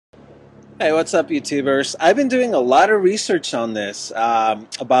Hey, what's up, YouTubers? I've been doing a lot of research on this,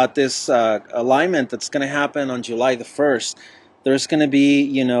 about this alignment that's going to happen on July the 1st. There's going to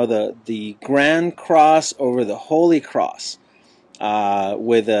be, the Grand Cross over the Holy Cross,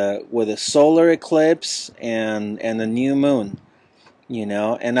 with a solar eclipse and a new moon.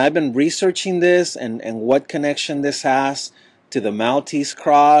 And I've been researching this and what connection this has to the Maltese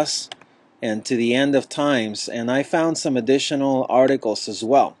cross and to the end of times. And I found some additional articles as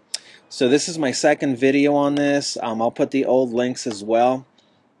well. So this is my second video on this. I'll put the old links as well.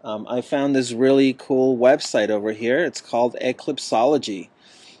 I found this really cool website over here. It's called Eclipsology.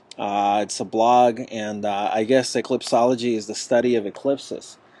 It's a blog, and I guess Eclipsology is the study of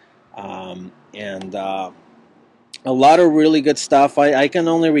eclipses. And a lot of really good stuff. I can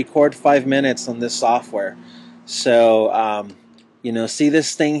only record 5 minutes on this software. So, see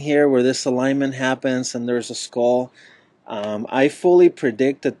this thing here where this alignment happens and there's a skull. I fully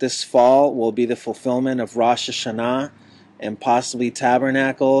predict that this fall will be the fulfillment of Rosh Hashanah and possibly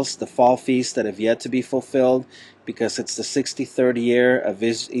Tabernacles, the fall feasts that have yet to be fulfilled, because it's the 63rd year of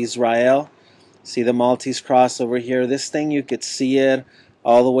Israel. See the Maltese cross over here? This thing, you could see it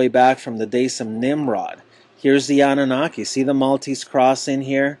all the way back from the days of Nimrod. Here's the Anunnaki. See the Maltese cross in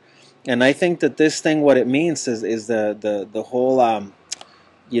here? And I think that this thing, what it means is the whole,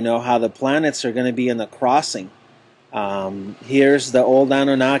 how the planets are going to be in the crossing. Here's the old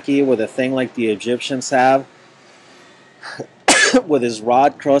Anunnaki with a thing like the Egyptians have, with his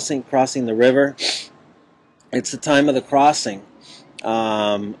rod crossing the river. It's the time of the crossing.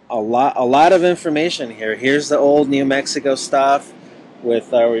 A lot of information here. Here's the old New Mexico stuff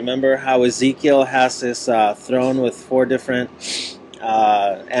with remember how Ezekiel has this throne with 4 different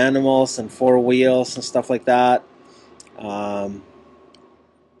animals and 4 wheels and stuff like that.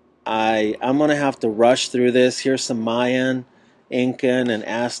 I'm going to have to rush through this. Here's some Mayan, Incan, and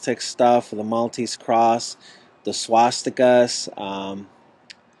Aztec stuff, the Maltese cross, the swastikas,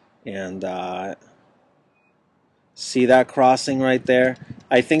 and see that crossing right there?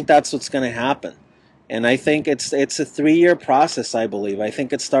 I think that's what's going to happen. And I think it's a 3-year process, I believe. I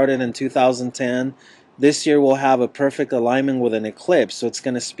think it started in 2010. This year we'll have a perfect alignment with an eclipse, so it's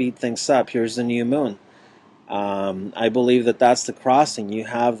going to speed things up. Here's the new moon. I believe that that's the crossing. You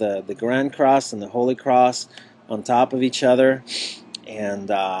have the Grand Cross and the Holy Cross on top of each other. And,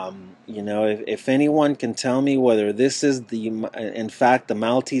 if anyone can tell me whether this is, in fact, the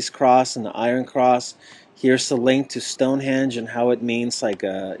Maltese Cross and the Iron Cross, here's the link to Stonehenge and how it means, like,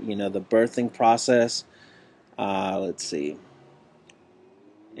 the birthing process. Let's see.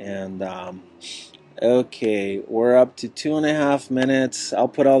 And, okay, we're up to 2.5 minutes. I'll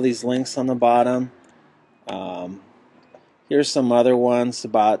put all these links on the bottom. Here's some other ones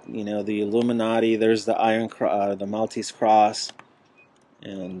about, the Illuminati. There's the the Maltese Cross,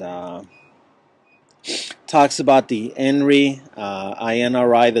 and talks about the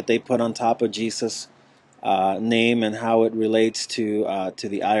INRI that they put on top of Jesus' name and how it relates to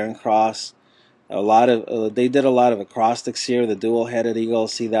the Iron Cross. They did a lot of acrostics here. The dual-headed eagle.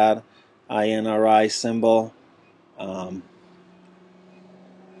 See that INRI symbol. A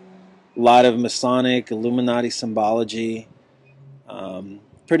lot of Masonic, Illuminati symbology.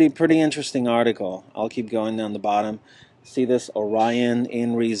 Pretty interesting article. I'll keep going down the bottom. See this Orion,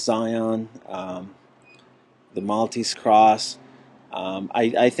 Inri, Zion, the Maltese Cross.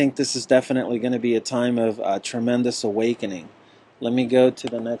 I think this is definitely going to be a time of tremendous awakening. Let me go to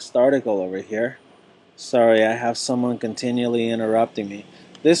the next article over here. Sorry, I have someone continually interrupting me.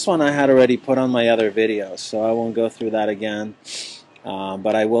 This one I had already put on my other videos, so I won't go through that again.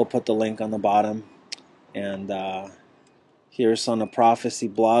 But I will put the link on the bottom. And here's on a prophecy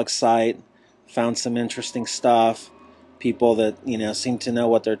blog site. Found some interesting stuff. People that seem to know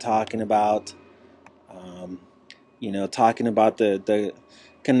what they're talking about. Talking about the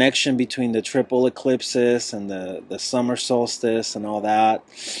connection between the triple eclipses and the summer solstice and all that.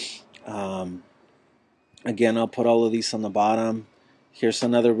 Again, I'll put all of these on the bottom. Here's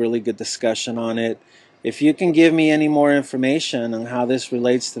another really good discussion on it. If you can give me any more information on how this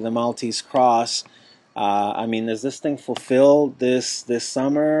relates to the Maltese Cross, is this thing fulfilled this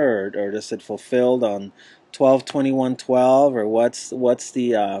summer, or does it fulfilled on 12/21/12, or what's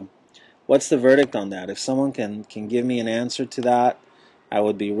the verdict on that? If someone can give me an answer to that, I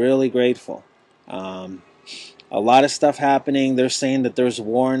would be really grateful. A lot of stuff happening. They're saying that there's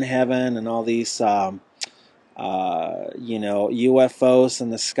war in heaven and all these UFOs in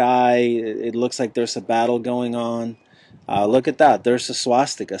the sky. It looks like there's a battle going on. Look at that. There's a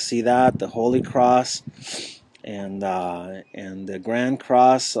swastika. See that? The Holy Cross and the Grand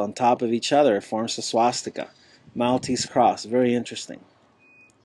Cross on top of each other forms a swastika. Maltese Cross. Very interesting.